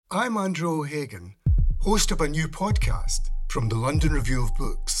I'm Andrew O'Hagan, host of a new podcast from the London Review of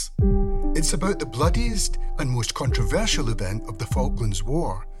Books. It's about the bloodiest and most controversial event of the Falklands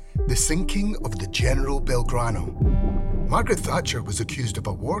War, the sinking of the General Belgrano. Margaret Thatcher was accused of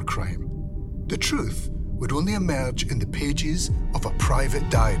a war crime. The truth would only emerge in the pages of a private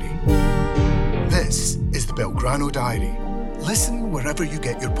diary. This is the Belgrano Diary. Listen wherever you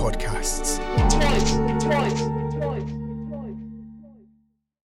get your podcasts.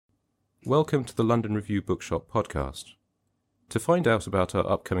 Welcome to the London Review Bookshop podcast. To find out about our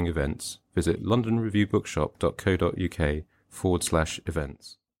upcoming events, visit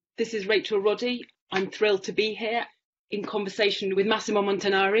londonreviewbookshop.co.uk/events. This is Rachel Roddy. I'm thrilled to be here in conversation with Massimo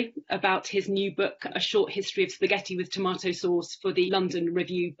Montanari about his new book, A Short History of Spaghetti with Tomato Sauce, for the London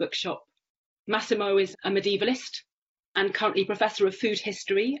Review Bookshop. Massimo is a medievalist and currently Professor of Food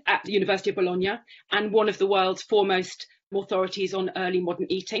History at the University of Bologna and one of the world's foremost authorities on early modern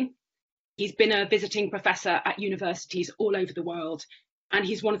eating. He's been a visiting professor at universities all over the world, and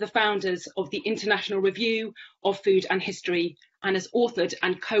he's one of the founders of the International Review of Food and History and has authored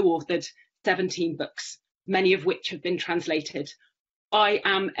and co-authored 17 books, many of which have been translated. I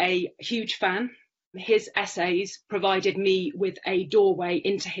am a huge fan. His essays provided me with a doorway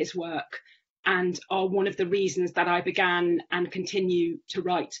into his work and are one of the reasons that I began and continue to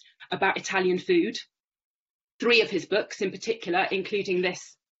write about Italian food. 3 of his books in particular, including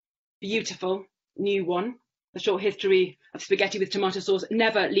this beautiful new one, A Short History of Spaghetti with Tomato Sauce,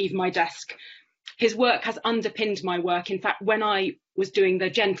 never leave my desk. His work has underpinned my work. In fact, when I was doing the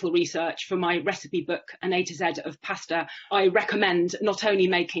gentle research for my recipe book, An A to Z of Pasta, I recommend not only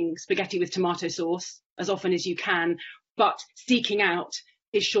making spaghetti with tomato sauce as often as you can, but seeking out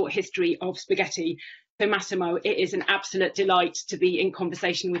his short history of spaghetti. So Massimo, it is an absolute delight to be in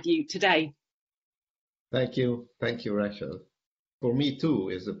conversation with you today. Thank you, Rachel. For me too,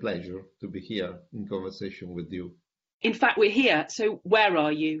 it's a pleasure to be here in conversation with you. In fact, we're here. So where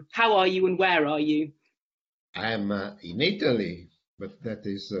are you? How are you and where are you? I am in Italy, but that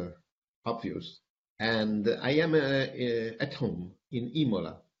is obvious. And I am at home in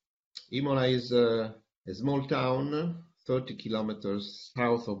Imola. Imola is a small town, 30 kilometers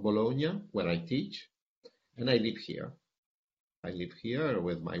south of Bologna, where I teach. And I live here. I live here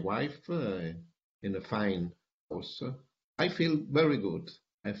with my wife in a fine house. I feel very good.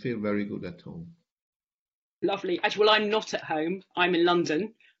 I feel very good at home. Lovely. Actually, well, I'm not at home. I'm in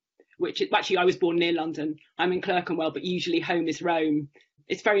London, actually, I was born near London. I'm in Clerkenwell, but usually home is Rome.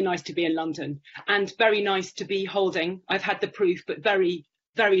 It's very nice to be in London and very nice to be holding. I've had the proof, but very,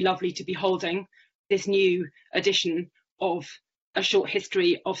 very lovely to be holding this new edition of A Short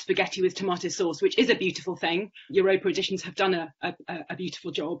History of Spaghetti with Tomato Sauce, which is a beautiful thing. Europa Editions have done a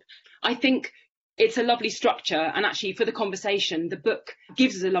beautiful job. I think it's a lovely structure, and actually for the conversation, the book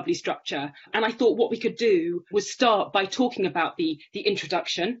gives us a lovely structure. And I thought what we could do was start by talking about the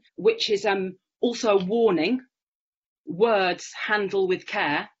introduction, which is also a warning, words handle with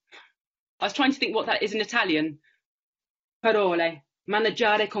care. I was trying to think what that is in Italian. Parole,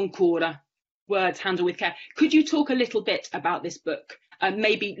 maneggiare con cura, words handle with care. Could you talk a little bit about this book?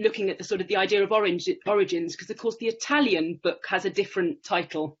 Maybe looking at the sort of the idea of origins, because of course the Italian book has a different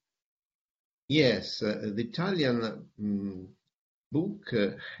title. Yes, the Italian book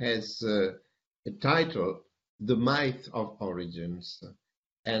has a title, The Myth of Origins,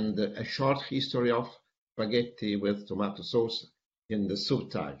 and A Short History of Spaghetti with Tomato Sauce in the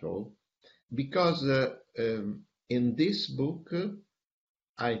subtitle, because in this book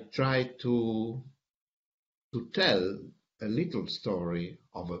I try to tell a little story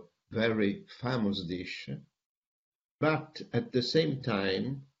of a very famous dish, but at the same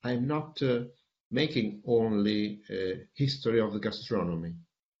time I'm not making only a history of the gastronomy.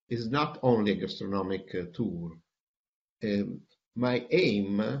 It's not only a gastronomic tour. My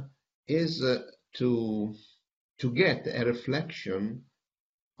aim is to get a reflection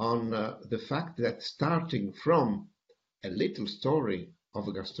on the fact that starting from a little story of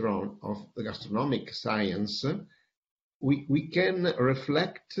the gastronomic science, we can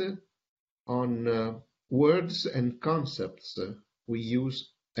reflect on words and concepts we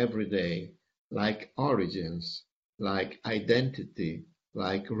use every day, like origins, like identity,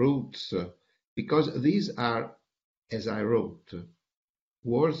 like roots, because these are, as I wrote,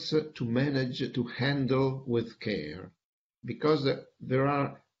 words to manage, to handle with care, because there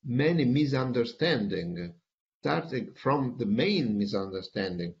are many misunderstandings, starting from the main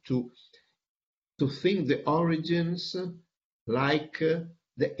misunderstanding to think the origins like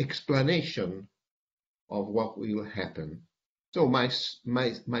the explanation of what will happen. So my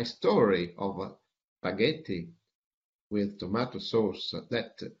story of spaghetti with tomato sauce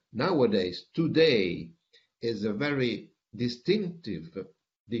that nowadays, today, is a very distinctive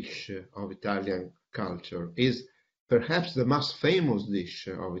dish of Italian culture, is perhaps the most famous dish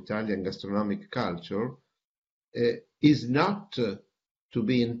of Italian gastronomic culture, is not to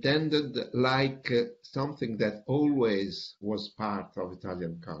be intended like something that always was part of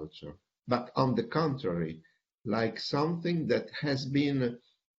Italian culture, but on the contrary, like something that has been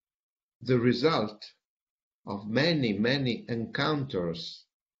the result of many, many encounters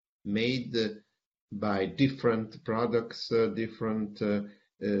made by different products, different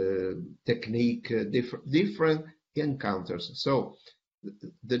technique, different encounters. So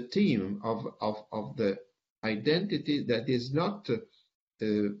the theme of the identity that is not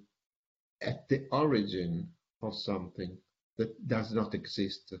at the origin of something that does not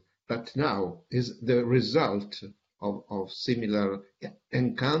exist, but now is the result of similar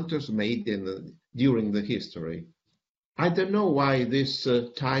encounters made during the history. I don't know why this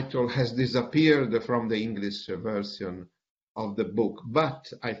title has disappeared from the English version of the book,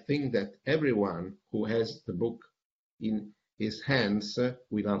 but I think that everyone who has the book in his hands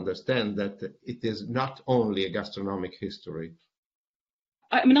will understand that it is not only a gastronomic history.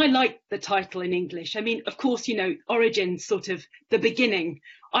 I mean, I like the title in English. I mean, of course, you know, origins, sort of the beginning.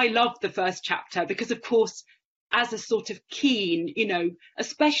 I love the first chapter because, of course, as a sort of keen, you know,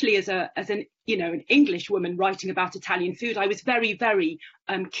 especially as an you know, an English woman writing about Italian food, I was very, very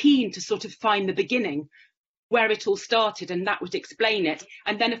keen to sort of find the beginning, where it all started, and that would explain it.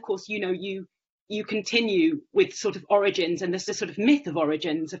 And then, of course, you know, you continue with sort of origins, and there's the sort of myth of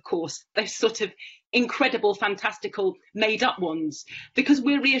origins, of course, those sort of incredible, fantastical, made-up ones, because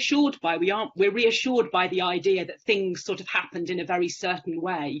we're reassured by the idea that things sort of happened in a very certain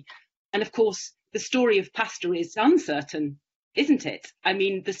way. And of course, the story of pasta is uncertain, isn't it? I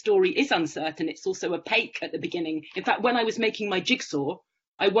mean, the story is uncertain. It's also opaque at the beginning. In fact, when I was making my jigsaw,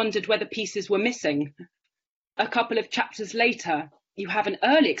 I wondered whether pieces were missing. A couple of chapters later, you have an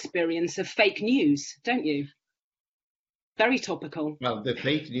early experience of fake news, don't you? Very topical. Well, the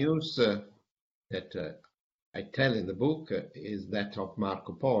fake news that I tell in the book is that of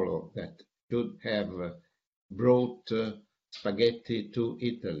Marco Polo, that should have brought spaghetti to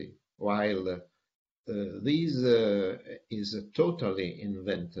Italy, while this is totally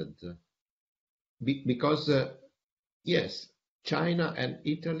invented. Because, yes, China and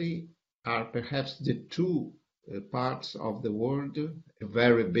Italy are perhaps the two parts of the world, a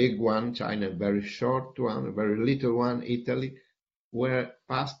very big one, China, a very short one, a very little one, Italy, where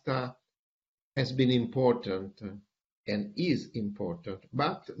pasta has been important and is important,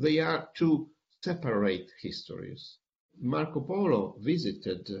 but they are two separate histories. Marco Polo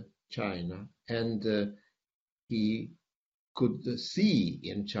visited China, and he could see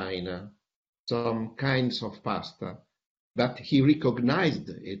in China some kinds of pasta, but he recognized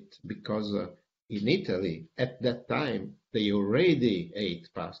it because in Italy at that time they already ate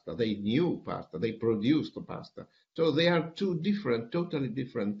pasta, they knew pasta, they produced pasta. So they are two different, totally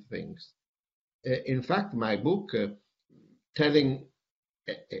different things. In fact, my book, telling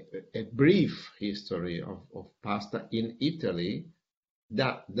a brief history of pasta in Italy,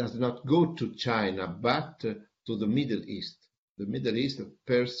 that does not go to China, but to the Middle East. The Middle East, the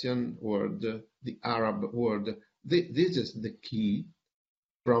Persian world, the Arab world. This is the key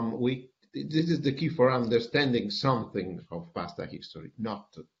this is the key for understanding something of pasta history,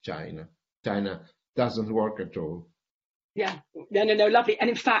 not China. China doesn't work at all. Yeah, no, lovely. And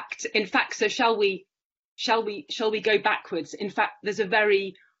in fact, so shall we go backwards? In fact,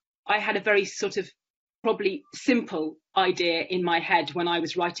 I had a very sort of probably simple idea in my head when I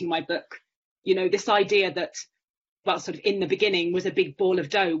was writing my book. You know, this idea that, well, sort of in the beginning was a big ball of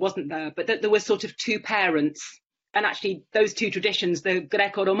dough, wasn't there? But that there were sort of two parents, and actually those two traditions, the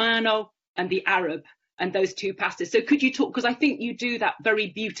Greco-Romano and the Arab, and those two pastas. So could you talk, because I think you do that very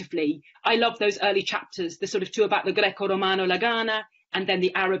beautifully. I love those early chapters, the sort of two about the Greco-Romano Lagana and then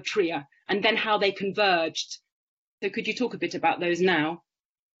the Arab Tria, and then how they converged. So could you talk a bit about those now?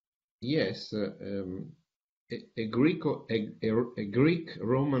 Yes, a Greek-Roman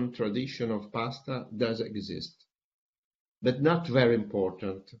tradition of pasta does exist, but not very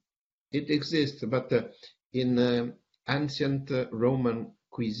important. It exists, but in ancient Roman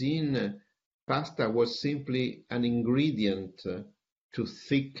cuisine, pasta was simply an ingredient to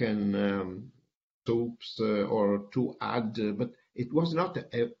thicken soups or to add, but it was not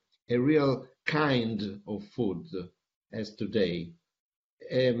a real kind of food as today.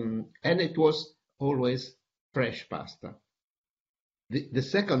 And it was always fresh pasta. The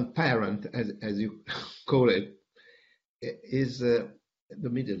second parent, as you call it, is the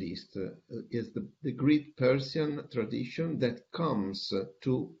Middle East is the Greek Persian tradition that comes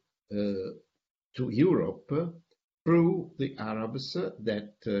to Europe through the Arabs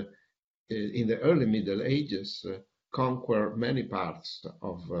that in the early Middle Ages conquer many parts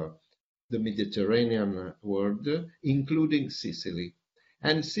of the Mediterranean world, including Sicily.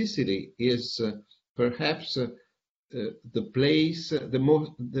 And Sicily is perhaps the place,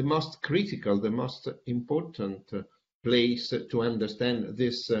 the most critical, the most important place to understand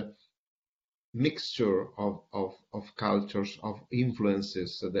this mixture of cultures, of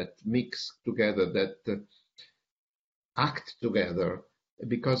influences that mix together, that act together,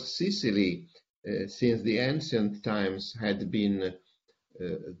 because Sicily, since the ancient times, had been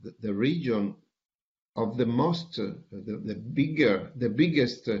the region of the most, the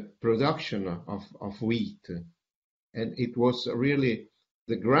biggest production of wheat, and it was really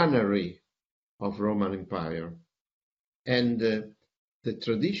the granary of Roman Empire, and the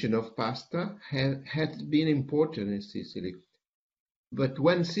tradition of pasta had been important in Sicily. But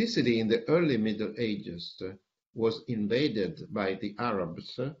when Sicily in the early Middle Ages was invaded by the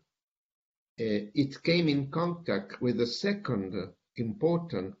Arabs, it came in contact with the second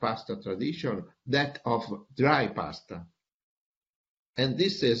important pasta tradition, that of dry pasta. And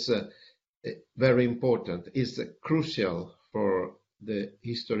this is very important, is crucial for the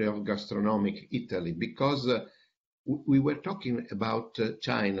history of gastronomic Italy, because we were talking about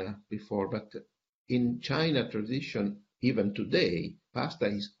China before, but in China tradition, even today, pasta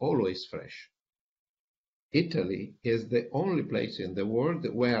is always fresh. Italy is the only place in the world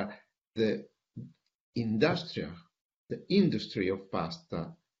where the industry of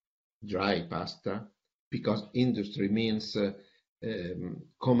pasta, dry pasta, because industry means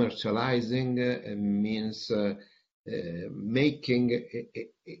commercializing, means making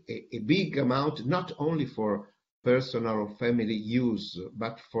a big amount, not only for personal or family use,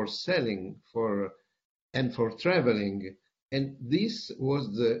 but for selling, and for traveling. And this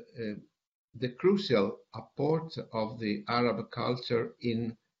was the crucial apport of the Arab culture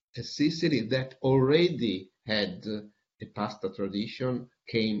in Sicily, that already had a pasta tradition,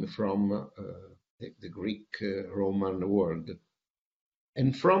 came from the Greek Roman world.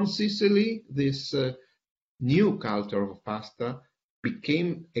 And from Sicily, this new culture of pasta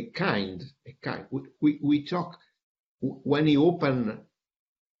became a kind. We talk, when you open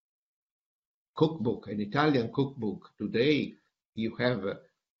cookbook, an Italian cookbook today, you have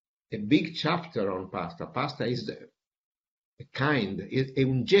a big chapter on pasta. Pasta is a kind, is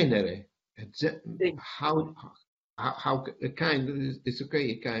un genere. How a kind is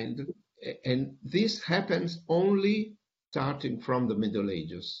okay, a kind, and this happens only starting from the Middle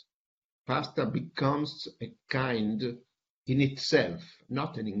Ages. Pasta becomes a kind in itself,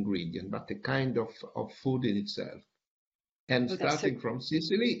 not an ingredient, but a kind of food in itself. And starting from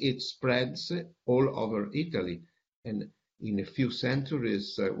Sicily, it spreads all over Italy. And in a few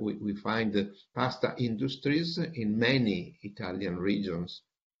centuries, we find pasta industries in many Italian regions,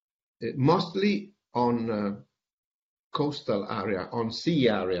 mostly on coastal area, on sea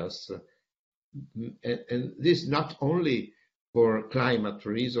areas. And this not only for climate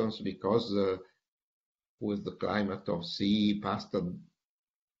reasons, because with the climate of sea, pasta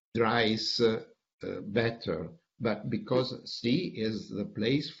dries better, but because sea is the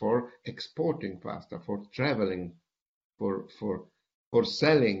place for exporting pasta, for traveling, for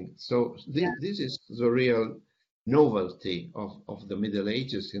selling. So this is the real novelty of the Middle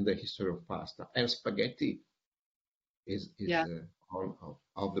Ages in the history of pasta. And spaghetti is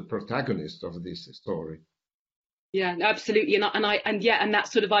of the protagonist of this story. Yeah, absolutely. And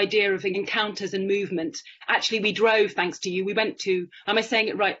that sort of idea of encounters and movement. Actually, we drove, thanks to you. We went to, am I saying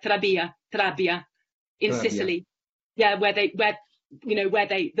it right? Trabia in Sicily. Yeah, where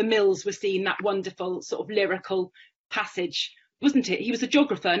the mills were seen, that wonderful sort of lyrical passage, wasn't it? He was a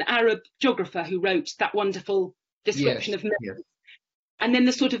geographer, an Arab geographer, who wrote that wonderful description of mills. Yes. And then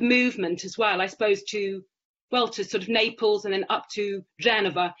the sort of movement as well, I suppose, to sort of Naples and then up to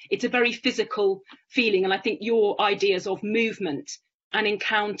Genova. It's a very physical feeling. And I think your ideas of movement and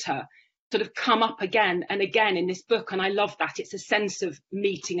encounter sort of come up again and again in this book. And I love that. It's a sense of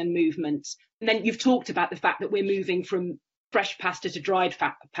meeting and movement. And then you've talked about the fact that we're moving from fresh pasta to dried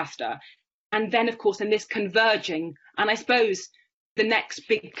pasta. And then, of course, in this converging, and I suppose the next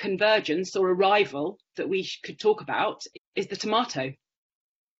big convergence or arrival that we could talk about is the tomato.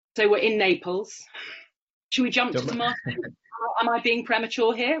 So we're in Naples. Should we jump to tomato? Am I being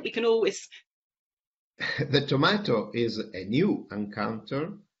premature here? We can always... The tomato is a new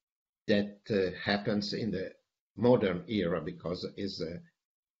encounter that happens in the modern era, because it's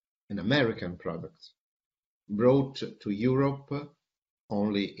an American product brought to Europe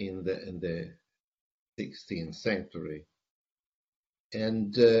only in the 16th century.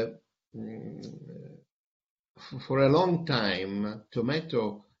 And for a long time,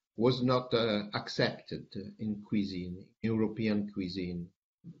 tomato was not accepted in cuisine, European cuisine.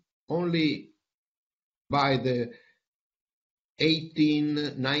 Only by the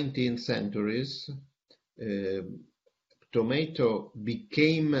 18th, 19th centuries, tomato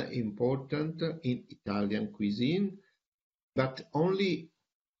became important in Italian cuisine, but only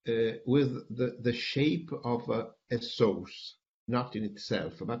with the shape of a sauce, not in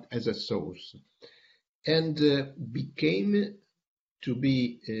itself, but as a sauce, and became to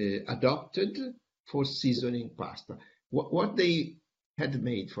be adopted for seasoning pasta. What they had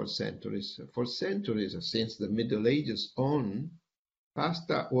made for centuries, since the Middle Ages on,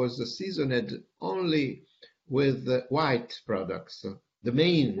 pasta was seasoned only with white products. The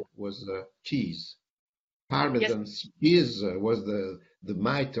main was cheese. Parmesan cheese was the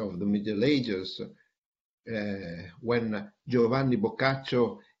might of the Middle Ages. When Giovanni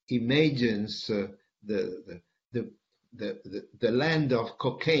Boccaccio imagines the land of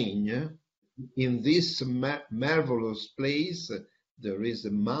cocaine, in this marvelous place, there is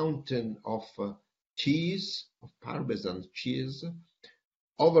a mountain of cheese, of Parmesan cheese,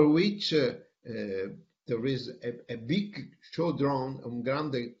 over which there is a big chaudron, una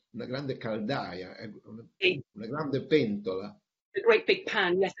grande caldaia, una grande pentola. A great big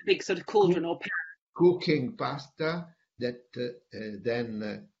pan, yes, a big sort of cauldron or pan. Cooking pasta that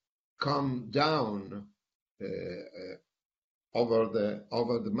then come down over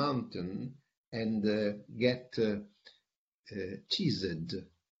the mountain and get cheesed.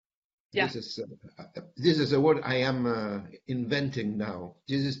 Yeah. This is a word I am inventing now.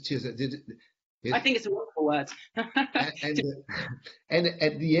 This is cheesed. I think it's a wonderful word. and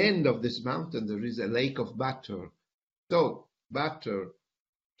at the end of this mountain, there is a lake of butter. So butter,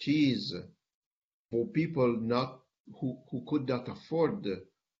 cheese, for people who could not afford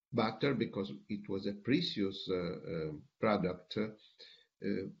butter because it was a precious product,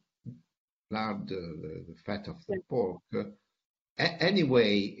 lard, the fat of the pork.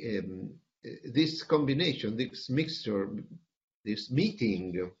 Anyway, this combination, this mixture, this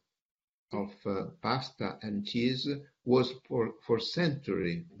meeting of pasta and cheese was for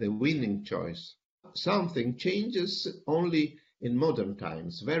century the winning choice. Something changes only in modern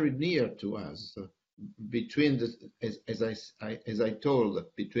times, very near to us, between as I told,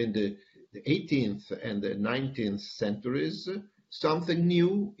 between the 18th and the 19th centuries. Something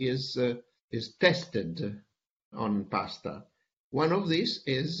new is tested on pasta. One of these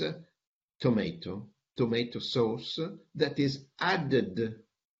is tomato sauce that is added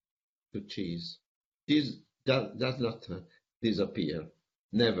to cheese. Cheese does not disappear,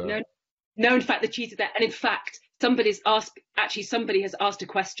 never. No, in fact, the cheese is there. And in fact, somebody has asked a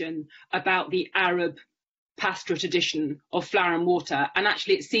question about the Arab pasta tradition of flour and water. And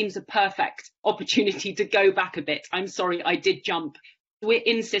actually, it seems a perfect opportunity to go back a bit. I'm sorry, I did jump. We're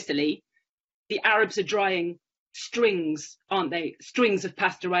in Sicily. The Arabs are drying strings, aren't they? Strings of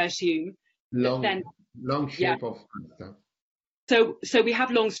pasta, I assume. Long shape of pasta. So we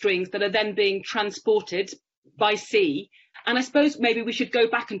have long strings that are then being transported by sea. And I suppose maybe we should go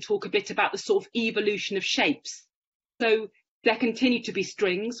back and talk a bit about the sort of evolution of shapes. So there continue to be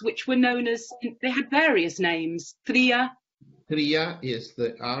strings, which were known as, they had various names. Tria is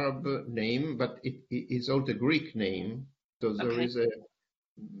the Arab name, but it is also a Greek name. So there is a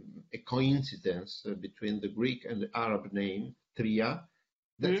coincidence between the Greek and the Arab name, Tria.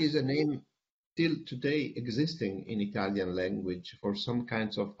 That is a name still today existing in Italian language for some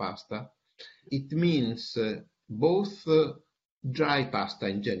kinds of pasta. It means both dry pasta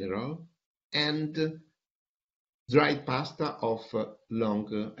in general and dried pasta of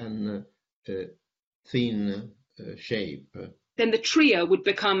long and thin shape. Then the trio would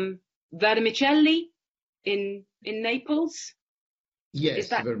become vermicelli in Naples? Yes,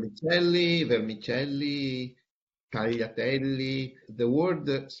 vermicelli, tagliatelle. The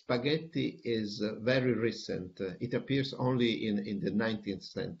word spaghetti is very recent. It appears only in the 19th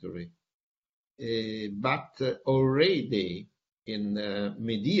century. But already in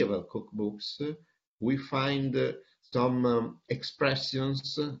medieval cookbooks, we find some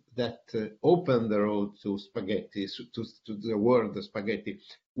expressions that open the road to spaghetti, to the word spaghetti.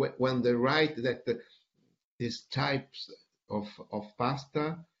 When they write that these types of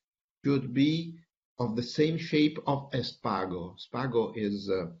pasta should be of the same shape of a spago. Spago is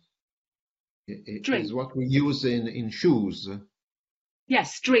what we use in shoes.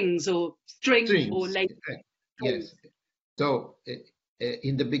 Yes, strings or lace. Yes. So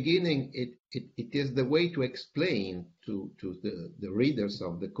in the beginning, it is the way to explain to the readers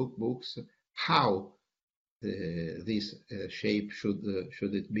of the cookbooks how this shape should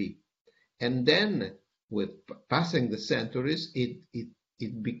it be. And then, with passing the centuries,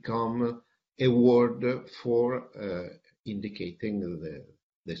 it become a word for indicating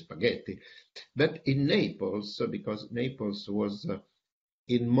the spaghetti. But in Naples, because Naples was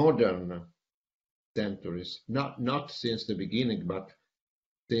in modern centuries, not since the beginning, but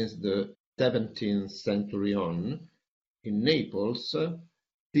since the 17th century on, in Naples,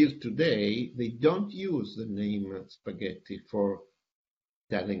 till today, they don't use the name spaghetti for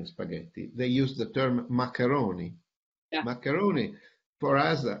telling spaghetti. They use the term macaroni. Yeah. Macaroni, for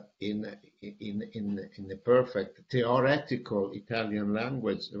us, in the perfect theoretical Italian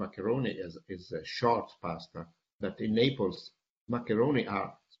language, macaroni is a short pasta. But in Naples, macaroni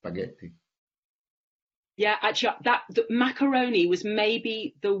are spaghetti. Yeah, actually, the macaroni was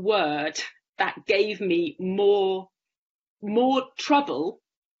maybe the word that gave me more trouble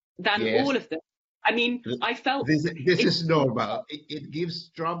than all of them. I mean, I felt this is normal. It gives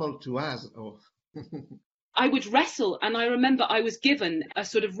trouble to us. Oh. I would wrestle, and I remember I was given a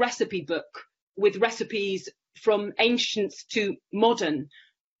sort of recipe book with recipes from ancient to modern,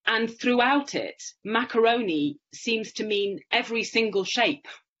 and throughout it, macaroni seems to mean every single shape,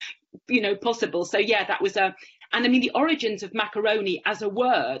 possible. So yeah, that was and I mean, the origins of macaroni as a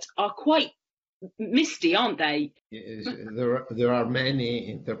word are quite misty, aren't they? There are many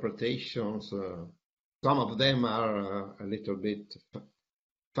interpretations. Some of them are a little bit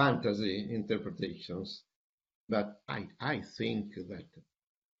fantasy interpretations, but I think that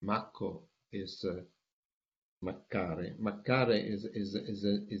Macco is maccare. Maccare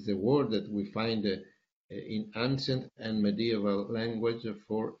is a word that we find in ancient and medieval language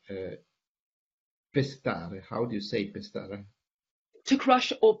for pestare. How do you say pestare? To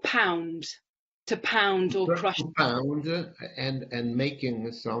crush or pound. To pound or crush. To pound and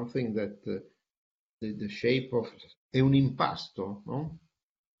making something that the shape of un impasto, no?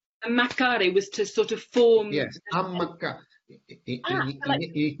 Ammaccare was to sort of form. Yes, ammaccare. In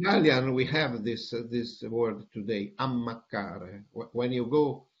Italian, we have this word today, ammaccare. When you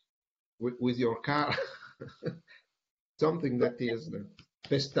go with your car, something that is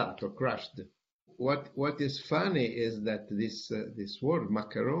pestato, crushed. What is funny is that this word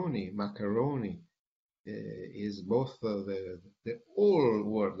macaroni is both the whole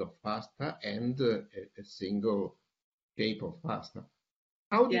word of pasta and a single shape of pasta.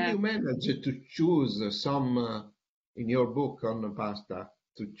 How did you manage to choose some in your book on pasta,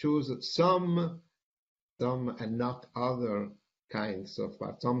 to choose some and not other kinds of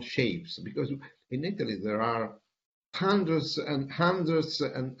pasta, some shapes? Because in Italy there are hundreds and hundreds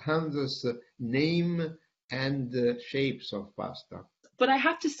and hundreds name and shapes of pasta. But I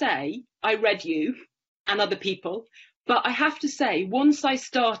have to say, I read you and other people, but I have to say, once I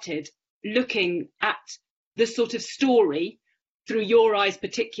started looking at the sort of story through your eyes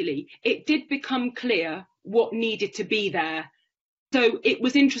particularly, it did become clear what needed to be there. So it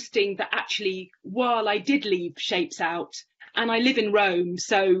was interesting that actually, while I did leave shapes out, and I live in Rome,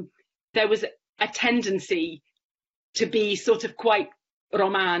 so there was a tendency to be sort of quite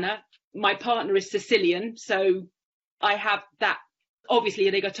Romana. My partner is Sicilian, so I have that,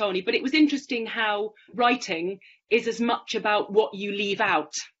 obviously rigatoni, but it was interesting how writing is as much about what you leave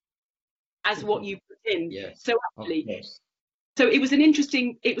out as what you put in. Yes, so actually, so it was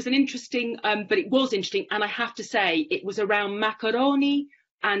interesting, but it was interesting. And I have to say, it was around macaroni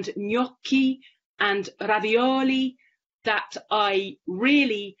and gnocchi and ravioli that I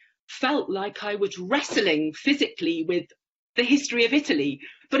really felt like I was wrestling physically with the history of Italy.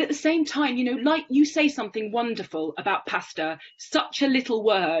 But at the same time, like you say something wonderful about pasta, such a little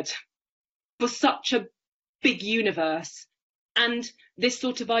word for such a big universe. And this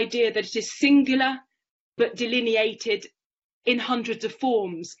sort of idea that it is singular, but delineated in hundreds of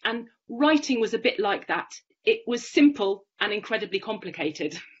forms. And writing was a bit like that. It was simple and incredibly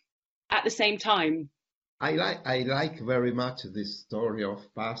complicated at the same time. I like very much this story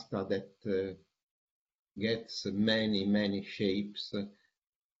of pasta that gets many shapes,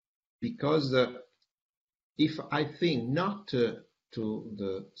 because if I think not to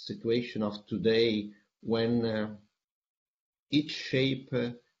the situation of today, when each shape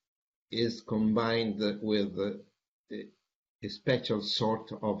is combined with a special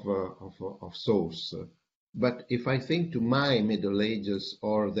sort of sauce. But if I think to my Middle Ages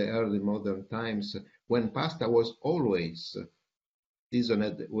or the early modern times, when pasta was always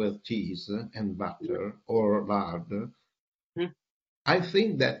seasoned with cheese and butter or lard, I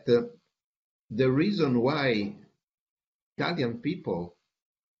think that the reason why Italian people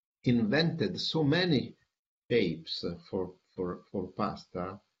invented so many shapes for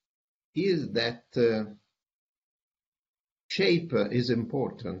pasta is that shape is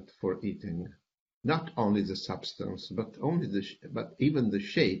important for eating. Not only the substance, but even the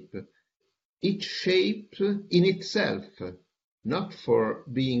shape. Each shape in itself, not for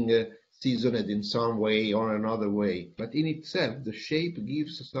being seasoned in some way or another way, but in itself, the shape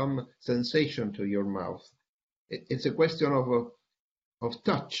gives some sensation to your mouth. It's a question of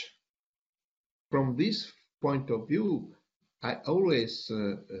touch. From this point of view, I always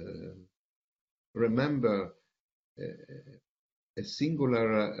remember a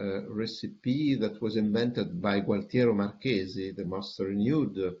singular recipe that was invented by Gualtiero Marchesi, the most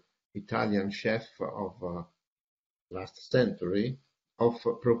renewed Italian chef of last century, of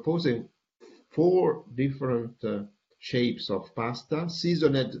proposing 4 different shapes of pasta,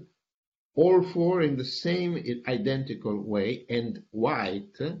 seasoned all 4 in the same identical way, and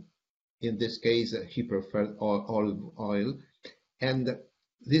white. In this case, he preferred olive oil. And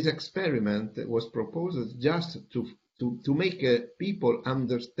this experiment was proposed just to make people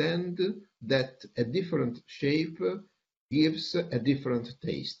understand that a different shape gives a different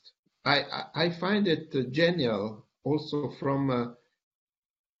taste. I find it genial also from,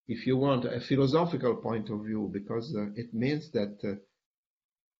 if you want, a philosophical point of view, because it means that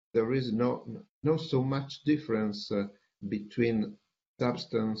there is no so much difference between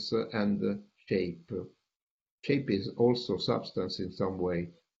substance and shape. Shape is also substance in some way.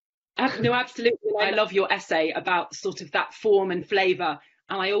 No, absolutely. I love your essay about sort of that form and flavour.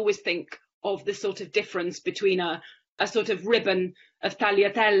 And I always think of the sort of difference between a sort of ribbon of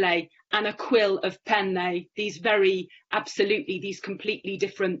tagliatelle and a quill of penne. These completely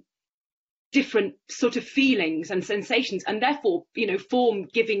different sort of feelings and sensations, and therefore, form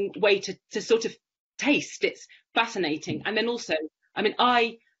giving way to sort of taste. It's fascinating. And then also,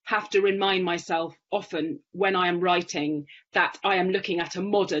 I have to remind myself often when I am writing that I am looking at a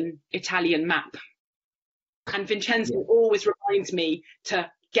modern Italian map. And Vincenzo always reminds me to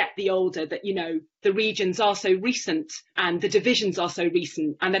get the older, that, the regions are so recent and the divisions are so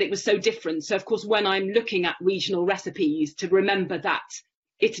recent, and that it was so different. So, of course, when I'm looking at regional recipes, to remember that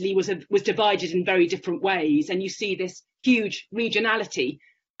Italy was divided in very different ways, and you see this huge regionality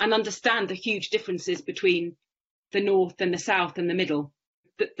and understand the huge differences between the north and the south and the middle.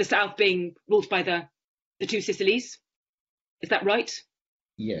 The south being ruled by the 2 Sicilies. Is that right?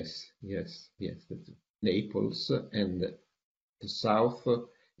 Yes. Naples and the south,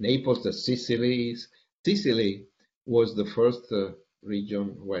 Naples, the Sicilies. Sicily was the first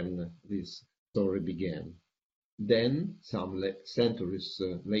region when this story began. Then, some centuries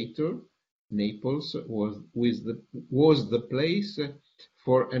later, Naples was the place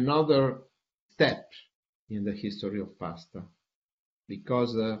for another step in the history of pasta.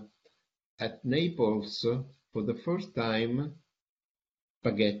 Because at Naples, for the first time,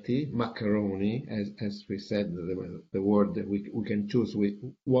 spaghetti, macaroni, as we said, the word that we can choose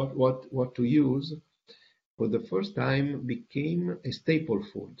what to use, for the first time became a staple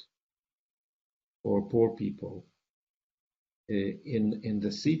food for poor people in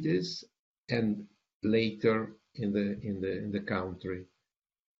the cities and later in the country,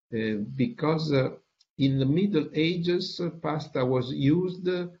 because. In the Middle Ages, pasta was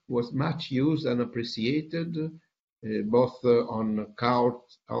much used and appreciated, both on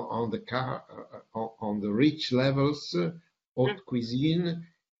the rich levels, haute cuisine,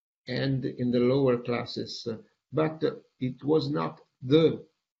 and in the lower classes. But it was not the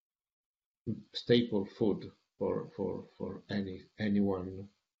staple food for anyone.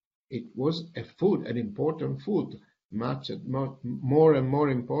 It was an important food. Much more and more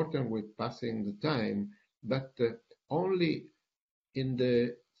important with passing the time, but only in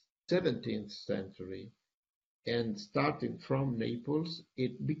the 17th century, and starting from Naples,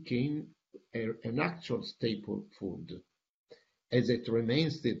 it became an actual staple food, as it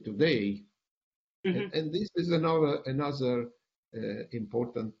remains still today. Mm-hmm. And this is another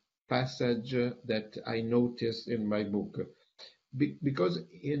important passage that I noticed in my book, because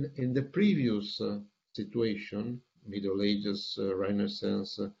in the previous situation, Middle Ages,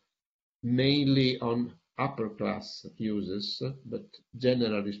 Renaissance, mainly on upper class uses, but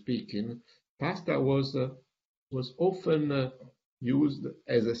generally speaking, pasta was often used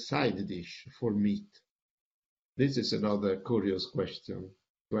as a side dish for meat. This is another curious question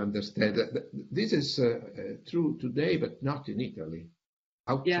to understand. This is true today, but not in Italy.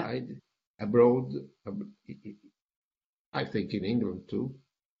 Outside, abroad, I think in England too.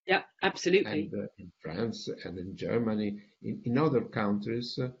 Yeah, absolutely. And in France and in Germany, in other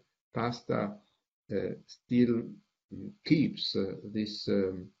countries, pasta still keeps this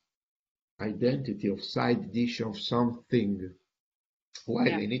identity of side dish of something, while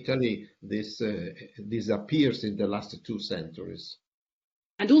in Italy this disappears in the last 2 centuries.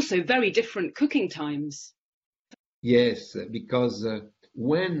 And also very different cooking times. Yes, because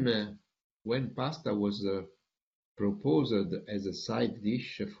when pasta was proposed as a side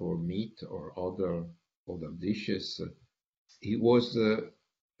dish for meat or other dishes, it was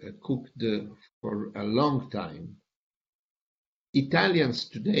cooked for a long time. Italians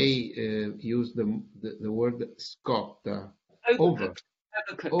today use the word scotta, overcooked.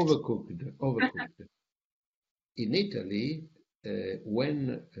 In Italy,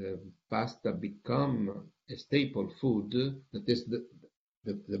 when pasta become a staple food, that is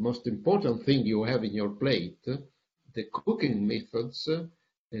the most important thing you have in your plate, the cooking methods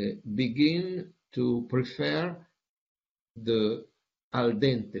begin to prefer the al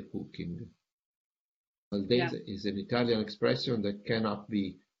dente cooking. Al dente is an Italian expression that cannot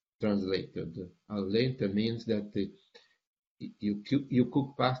be translated. Al dente means that you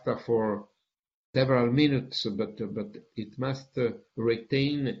cook pasta for several minutes, but it must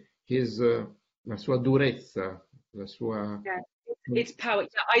retain la sua durezza, la sua. Yeah, its power.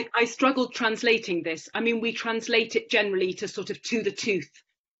 I struggled translating this. I mean, we translate it generally to sort of to the tooth,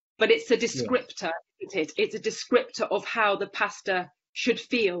 but it's a descriptor, isn't it? It's a descriptor of how the pasta should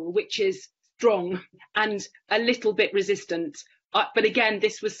feel, which is strong and a little bit resistant. But again,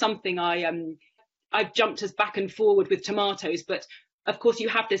 this was something I've jumped us back and forward with tomatoes, but of course you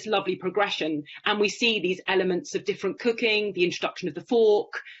have this lovely progression, and we see these elements of different cooking, the introduction of the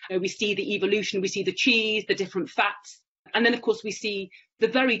fork, we see the evolution, we see the cheese, the different fats, and then of course we see the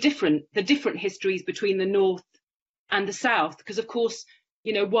different histories between the north and the south, because of course,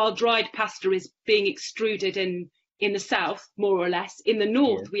 you know, while dried pasta is being extruded in the south, more or less, in the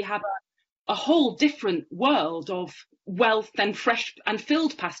north we have a whole different world of wealth and fresh and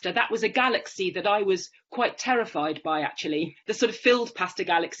filled pasta. That was a galaxy that I was quite terrified by, actually, the sort of filled pasta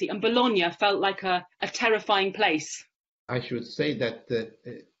galaxy, and Bologna felt like a terrifying place. I should say that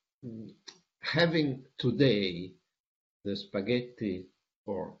having today the spaghetti,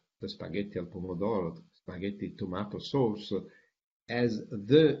 or the spaghetti al pomodoro, spaghetti tomato sauce, as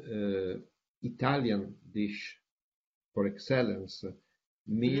the Italian dish for excellence,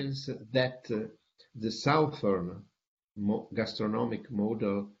 means that the southern gastronomic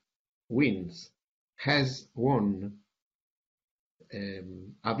model has won,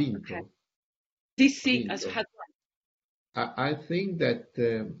 ha vinto. Okay. This has. I think that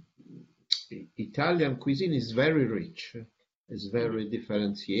Italian cuisine is very rich, is very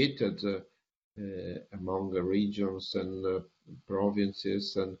differentiated among the regions and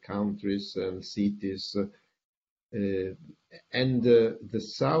provinces and countries and cities. And the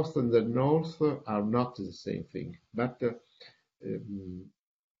south and the north are not the same thing, but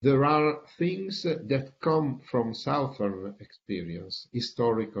there are things that come from southern experience,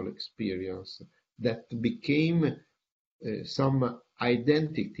 historical experience, that became some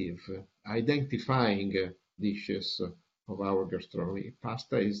identifying dishes of our gastronomy.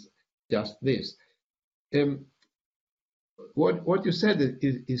 Pasta is just this. What you said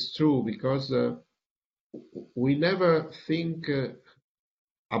is true, because we never think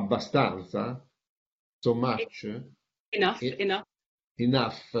abbastanza, so much, enough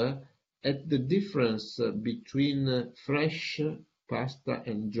at the difference between fresh pasta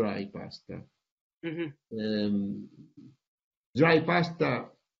and dry pasta. Dry pasta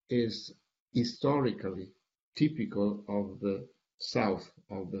is historically typical of the south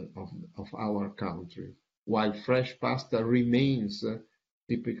of our country, while fresh pasta remains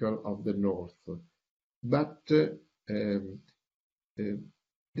typical of the north. But this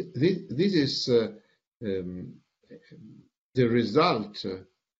is the result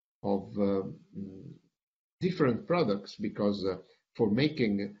of different products, because for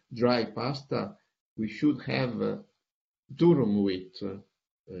making dry pasta we should have durum wheat,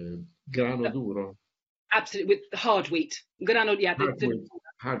 grano duro. Absolutely, with hard wheat, grano,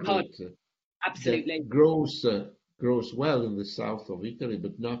 hard wheat. Absolutely. That grows well in the south of Italy,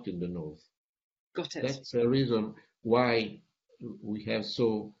 but not in the north. Got it. That's the reason why we have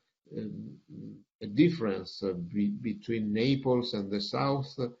so a difference between Naples and the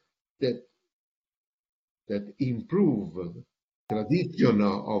south, that improve the tradition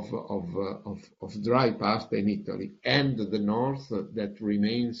of dry pasta in Italy, and the north that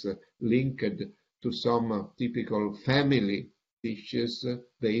remains linked to some typical family dishes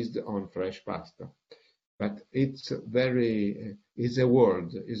based on fresh pasta. But it's a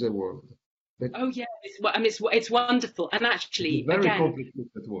world. But oh yeah, it's wonderful, and actually, it's a very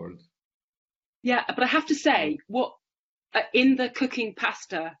complicated world. Yeah, but I have to say, what in the cooking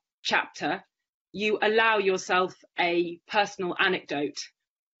pasta chapter, you allow yourself a personal anecdote.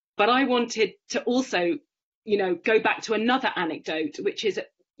 But I wanted to also, go back to another anecdote, which is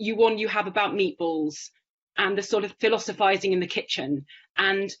one you have about meatballs and the sort of philosophizing in the kitchen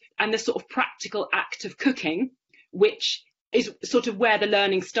and the sort of practical act of cooking, which is sort of where the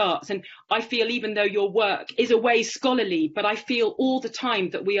learning starts. And I feel, even though your work is a way scholarly, but I feel all the time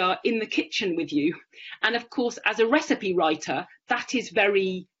that we are in the kitchen with you. And of course, as a recipe writer, that is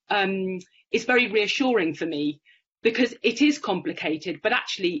very reassuring for me, because it is complicated, but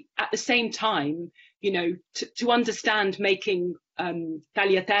actually at the same time, to understand making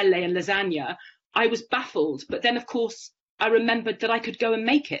tagliatelle and lasagna, I was baffled. But then, of course, I remembered that I could go and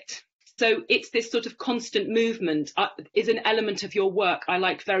make it. So it's this sort of constant movement is an element of your work I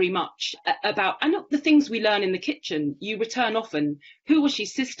like very much, about, and the things we learn in the kitchen. You return often. Who was she?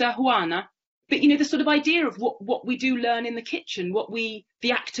 Sister Juana. But, the sort of idea of what we do learn in the kitchen,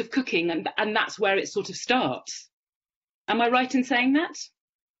 the act of cooking, and that's where it sort of starts. Am I right in saying that?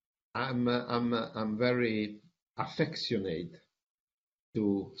 I'm very affectionate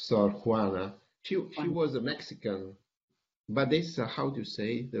to Sor Juana. She was a Mexican, but it's how do you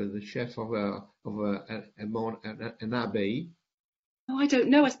say, the chef of an abbey. Oh, I don't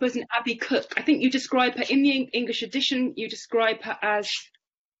know. I suppose an abbey cook. I think you describe her in the English edition. You describe her as,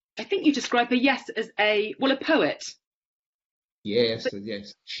 yes, as a poet. Yes,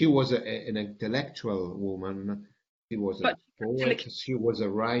 yes. She was an intellectual woman. She was a poet. She was a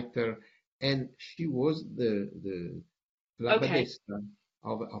writer, and she was the abbedessa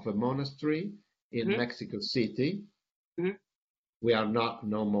of a monastery in Mexico City. Mm-hmm. We are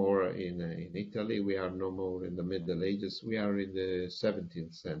no more in Italy. We are no more in the Middle Ages. We are in the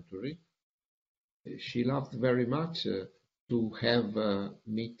 17th century. She loved very much to have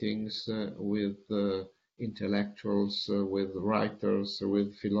meetings with intellectuals, with writers,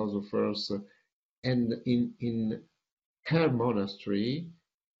 with philosophers, and in her monastery,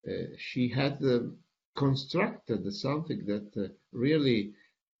 she had constructed something that really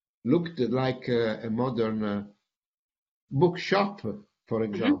looked like a modern bookshop, for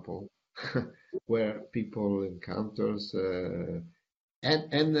example, where people encounters,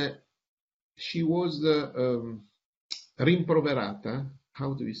 and she was rimproverata.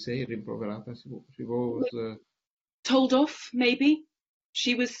 How do we say rimproverata? She was told off, maybe.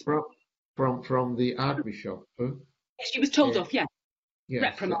 She was from the archbishop. She was told off, yeah.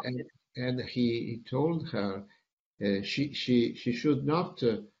 Yes, and he told her she should not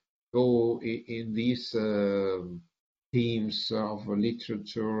go in these themes of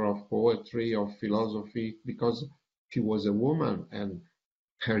literature, of poetry, of philosophy, because she was a woman and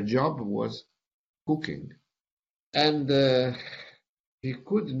her job was cooking. And he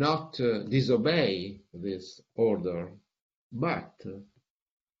could not disobey this order, but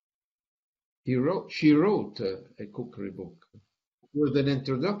she wrote a cookery book with an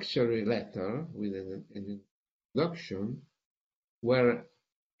introductory letter, with an introduction, where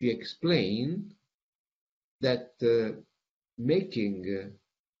she explained that making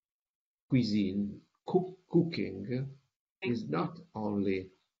cuisine, cooking, is not only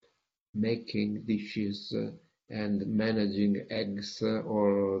making dishes and managing eggs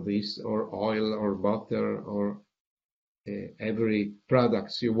or this or oil or butter or every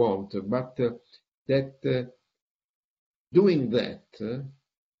products you want, but that doing that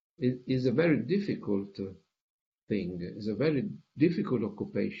is a very difficult thing, is a very difficult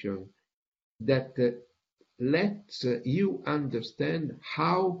occupation that lets you understand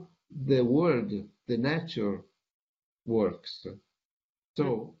how the world, the nature works.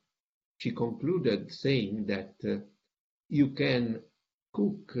 So she concluded saying that you can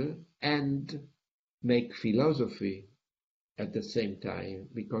cook and make philosophy at the same time,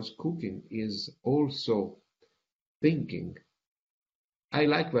 because cooking is also thinking. I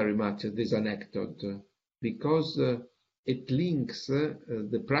like very much this anecdote because it links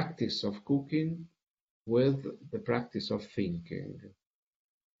the practice of cooking with the practice of thinking.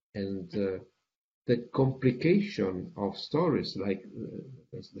 And the complication of stories like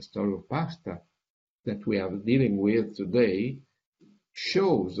the story of pasta that we are dealing with today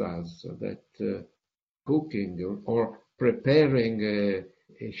shows us that cooking or preparing a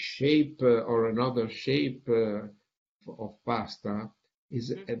shape or another shape of pasta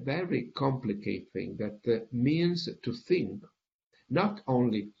is a very complicated thing that means to think, not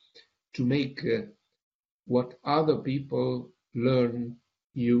only to make what other people learn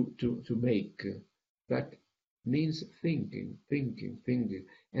you to make, that means thinking.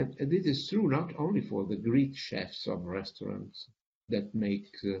 And this is true not only for the great chefs of restaurants that make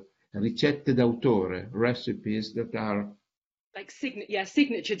ricette d'autore, recipes that are Like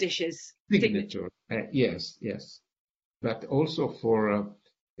signature dishes. Signature, yes, yes, but also for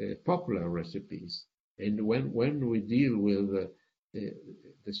popular recipes. And when we deal with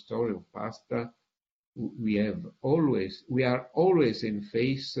the story of pasta, we are always in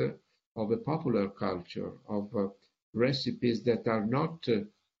face of a popular culture of recipes that are not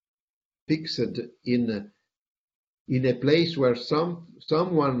fixed in a place where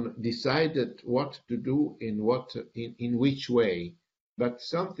someone decided what to do in which way, but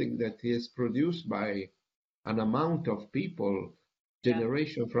something that is produced by an amount of people, Yeah.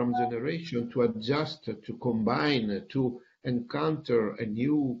 generation from generation, to adjust, to combine, to encounter a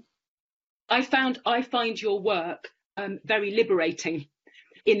new. I find your work very liberating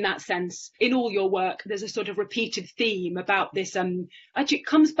in that sense. In all your work, there's a sort of repeated theme about this. Actually, it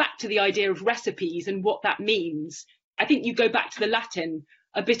comes back to the idea of recipes and what that means. I think you go back to the Latin,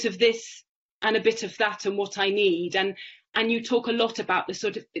 a bit of this and a bit of that, and what I need. And you talk a lot about the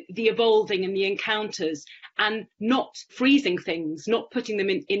sort of the evolving and the encounters, and not freezing things, not putting them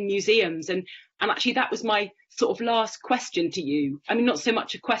in museums. And actually, that was my sort of last question to you. I mean, not so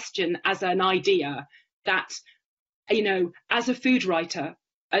much a question as an idea that, you know, as a food writer,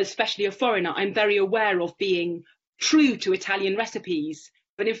 especially a foreigner, I'm very aware of being true to Italian recipes.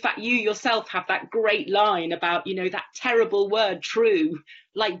 But in fact, you yourself have that great line about, you know, that terrible word, true,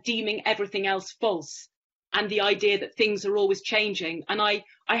 like deeming everything else false, and the idea that things are always changing. And I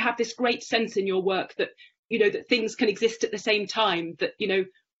have this great sense in your work that, you know, that things can exist at the same time, that, you know,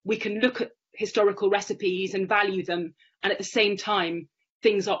 we can look at historical recipes and value them, and at the same time,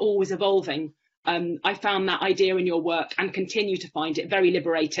 things are always evolving. I found that idea in your work and continue to find it very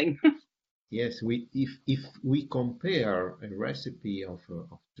liberating. Yes, if we compare a recipe of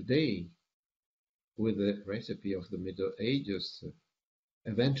today with a recipe of the Middle Ages,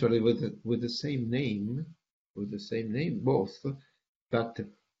 eventually with the same name, both, but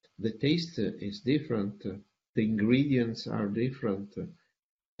the taste is different, the ingredients are different,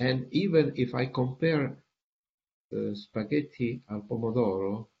 and even if I compare spaghetti al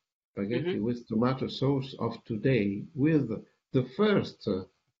pomodoro, spaghetti with tomato sauce of today, with the first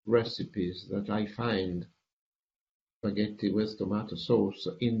recipes that I find spaghetti with tomato sauce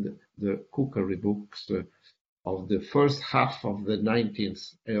in the cookery books of the first half of the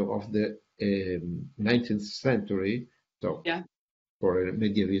 19th century. So Yeah. for a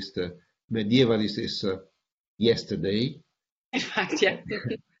medievalist is yesterday. In fact, yeah.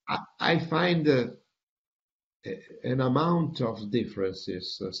 I find an amount of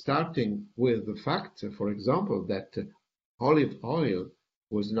differences, starting with the fact, for example, that olive oil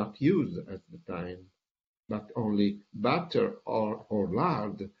was not used at the time, but only butter or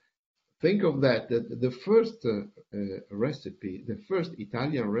lard. Think of that, the first recipe, the first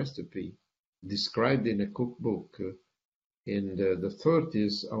Italian recipe described in a cookbook in the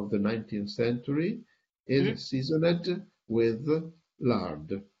 30s of the 19th century is seasoned with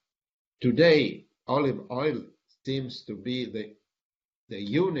lard. Today, olive oil seems to be the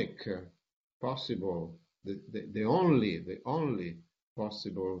unique possible, the only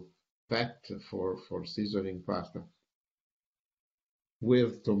possible fat for seasoning pasta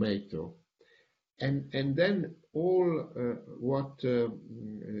with tomato, and then all what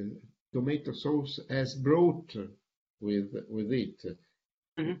tomato sauce has brought with it.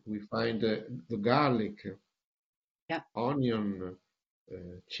 We find the garlic, onion,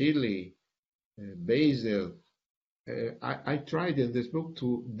 chili, basil. I tried in this book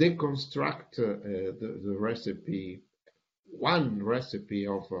to deconstruct the recipe, one recipe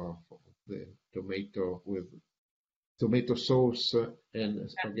of the tomato with tomato sauce and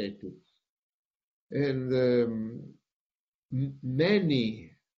spaghetti. And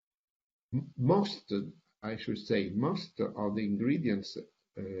most of the ingredients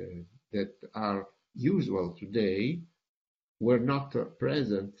that are usual today were not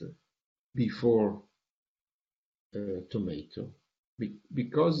present before tomato,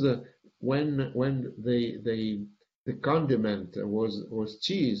 because when the condiment was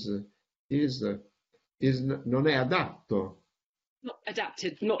cheese, is non è adatto. Not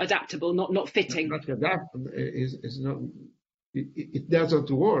adapted, not adaptable, not fitting. Not adaptable is not. It doesn't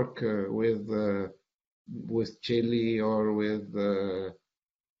work with chili or with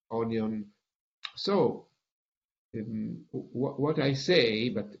onion. So what I say,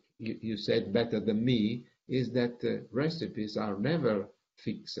 but you said better than me, is that recipes are never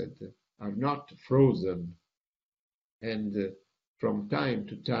fixed, are not frozen, and from time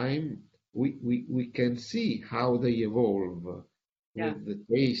to time we can see how they evolve with the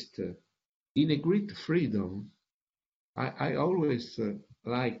taste in a great freedom. I always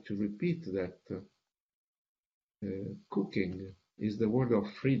like to repeat that cooking is the word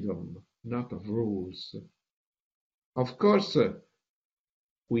of freedom, not of rules. Of course,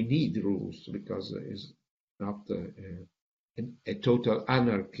 we need rules because it's not a total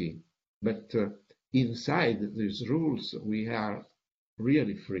anarchy, but inside these rules, we are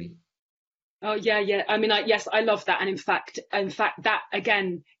really free. Oh yeah. I mean, yes, I love that. And in fact, that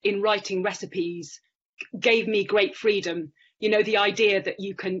again in writing recipes gave me great freedom. You know, the idea that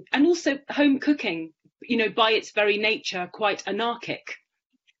you can, and also home cooking, you know, by its very nature, quite anarchic.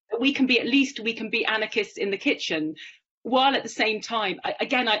 We can be anarchists in the kitchen, while at the same time,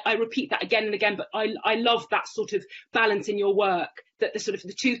 I repeat that again and again, but I love that sort of balance in your work, that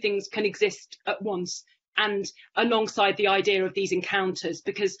the two things can exist at once, and alongside the idea of these encounters,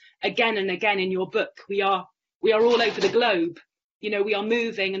 because again and again in your book, we are all over the globe. You know, we are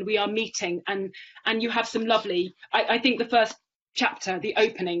moving and we are meeting, and you have some lovely, I think the first chapter, the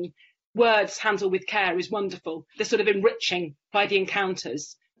opening, words handled with care, is wonderful. They're sort of enriching by the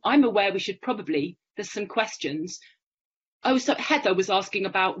encounters. I'm aware we should probably, there's some questions. Oh, so Heather was asking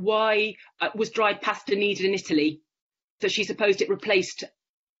about why was dried pasta needed in Italy? So she supposed it replaced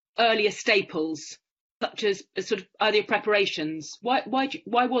earlier staples, such as sort of earlier preparations. Why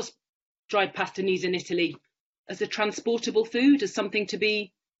was dried pasta needed in Italy? As a transportable food, as something to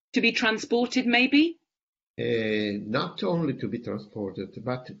be transported, maybe? Not only to be transported,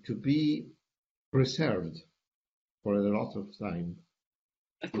 but to be preserved for a lot of time.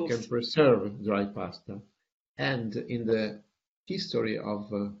 Of course. You can preserve dry pasta. And in the history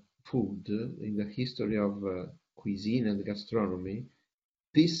of food, in the history of cuisine and gastronomy,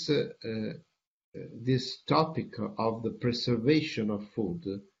 this topic of the preservation of food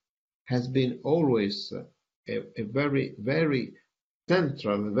has been always a very, very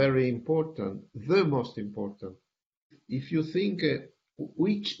central, very important, the most important. If you think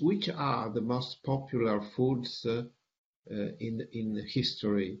which are the most popular foods in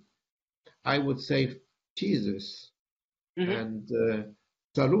history, I would say cheeses and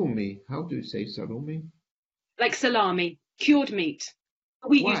salumi. How do you say salumi? Like salami, cured meat.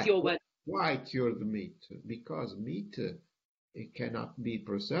 We use your word. Why cured meat? Because meat it cannot be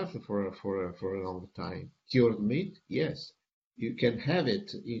preserved for a long time. Cured meat, yes, you can have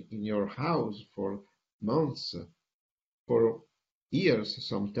it in your house for months, for years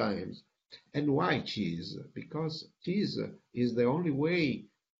sometimes. And why cheese? Because cheese is the only way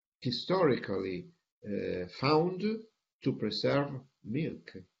historically found to preserve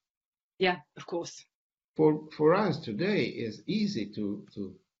milk. Yeah, of course. For us today, it's easy to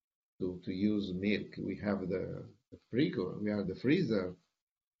use milk. We have the frigo, we have the freezer,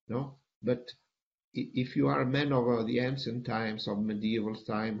 no? But if you are a man of the ancient times, of medieval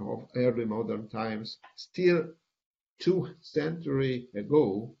time, of early modern times, still 2 centuries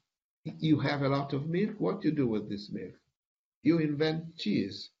ago, you have a lot of milk. What do you do with this milk? You invent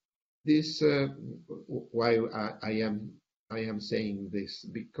cheese. This why I am saying this,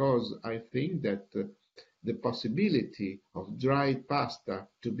 because I think that the possibility of dried pasta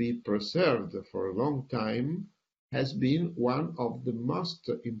to be preserved for a long time has been one of the most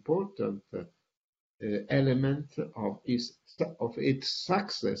important elements of its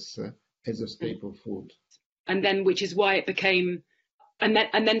success as a staple food. And then, which is why it became, and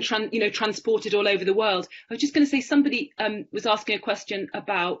then transported all over the world. I was just going to say, somebody was asking a question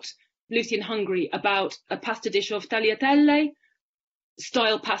about Lucy in Hungary, about a pasta dish of tagliatelle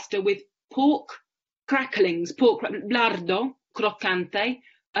style pasta with pork cracklings, pork lardo croccante,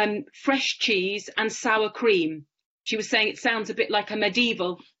 fresh cheese and sour cream. She was saying it sounds a bit like a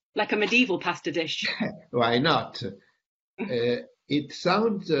medieval pasta dish. Why not? It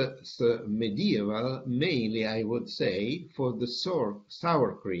sounds medieval, mainly, I would say, for the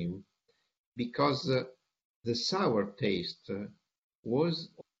sour cream, because the sour taste was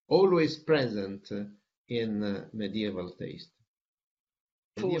always present in medieval taste.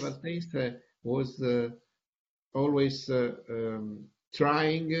 Medieval taste was always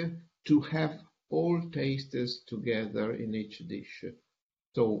trying to have all tastes together in each dish.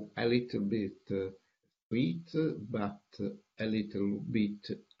 So a little bit sweet, but a little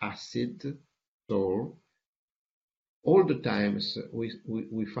bit acid, sour. All the times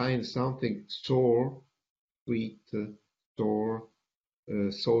we find something sour, sweet, sour,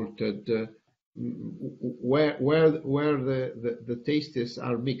 salted, where the tastes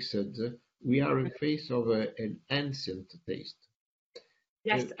are mixed. We are in face of an ancient taste.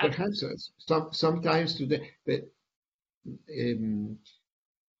 Yes, perhaps sometimes today the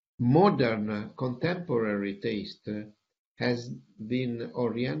modern contemporary taste has been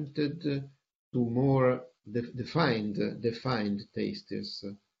oriented to more defined tastes.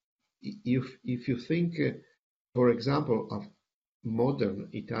 If you think for example, of modern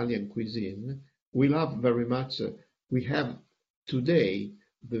Italian cuisine, we love very much. We have today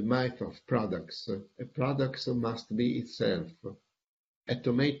the myth of products. A product must be itself. A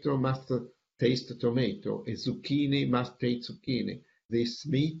tomato must taste tomato. A zucchini must taste zucchini. This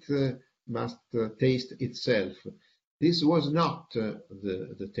meat must taste itself. This was not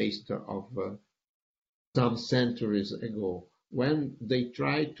the taste of some centuries ago, when they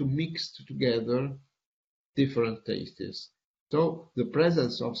tried to mix together different tastes. So the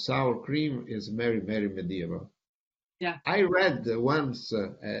presence of sour cream is very, very medieval. Yeah. I read once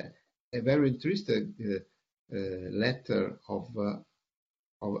a very interesting letter of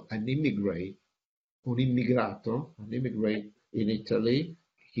an immigrant in Italy.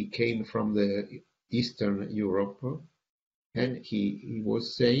 He came from the Eastern Europe, and he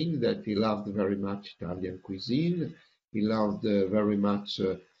was saying that he loved very much Italian cuisine. He loved very much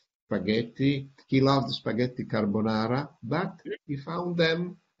spaghetti. He loved spaghetti carbonara, but he found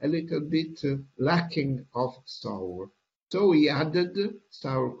them a little bit lacking of sour. So he added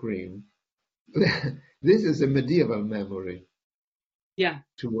sour cream. This is a medieval memory. Yeah.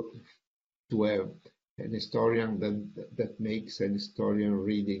 To have an historian that makes an historian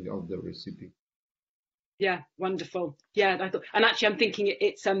reading of the recipe. Yeah, wonderful. Yeah, I thought, and actually, I'm thinking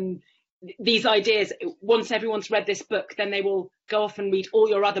it's these ideas. Once everyone's read this book, then they will go off and read all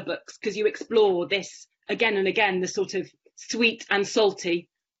your other books, because you explore this again and again, the sort of sweet and salty.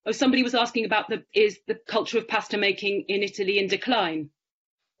 Oh, somebody was asking about is the culture of pasta making in Italy in decline?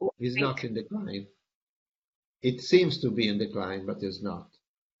 It's not in decline. It seems to be in decline, but it's not,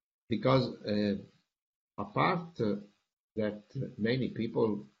 because apart that many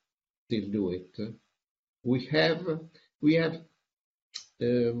people still do it, we have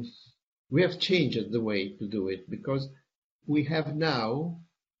changed the way to do it, because we have now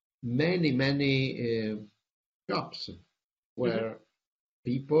many shops where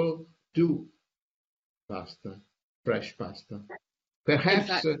people do pasta, fresh pasta. Perhaps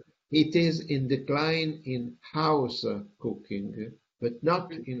Exactly. it is in decline in house cooking, but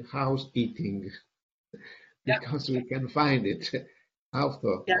not in house eating, because we can find it out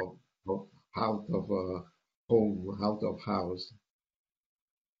of home, out of house.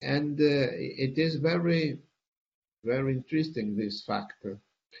 And it is very, very interesting, this factor.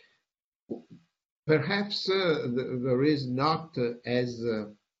 Perhaps there is not, as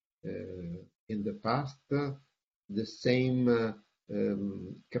in the past, the same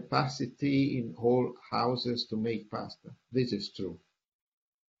capacity in whole houses to make pasta. This is true.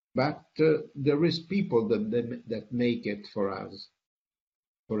 But there is people that make it for us.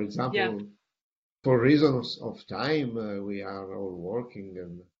 For example, for reasons of time, we are all working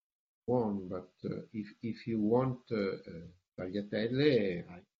and on. But if you want tagliatelle,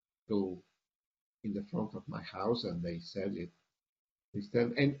 I go in the front of my house and they sell it.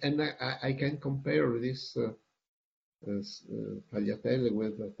 And I can compare this tagliatelle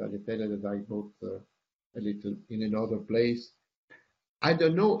with the tagliatelle that I bought a little in another place. I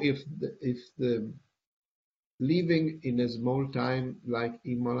don't know if the living in a small town like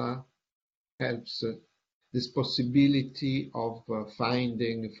Imola helps this possibility of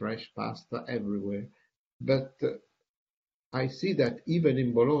finding fresh pasta everywhere. But I see that even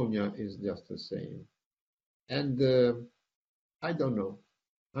in Bologna is just the same. And I don't know.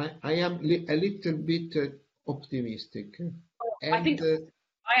 I am a little bit optimistic. And, I think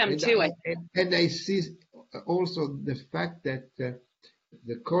I am too. And I see also the fact that the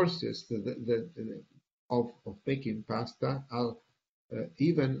courses of making pasta are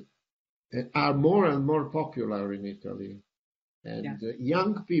are more and more popular in Italy, and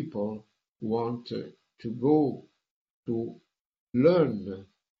young people want to go to learn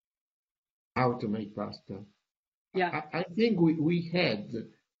how to make pasta. Yeah, I think we had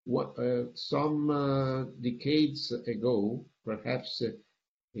some decades ago, perhaps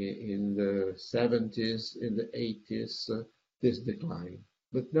in the 70s, in the 80s, this decline.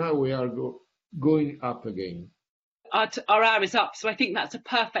 But now we are going up again. Our hour is up, so I think that's a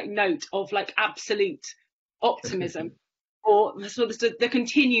perfect note of like absolute optimism, or the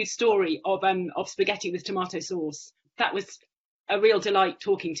continued story of spaghetti with tomato sauce. That was a real delight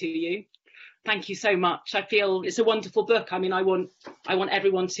talking to you. Thank you so much. I feel it's a wonderful book. I mean, I want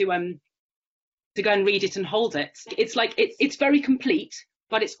everyone to go and read it and hold it. It's like it's very complete,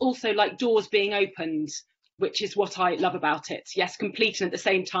 but it's also like doors being opened, which is what I love about it. Yes, complete, and at the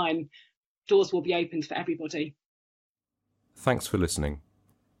same time, doors will be opened for everybody. Thanks for listening.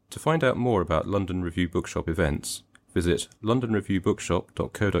 To find out more about London Review Bookshop events, visit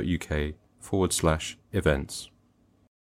londonreviewbookshop.co.uk/events.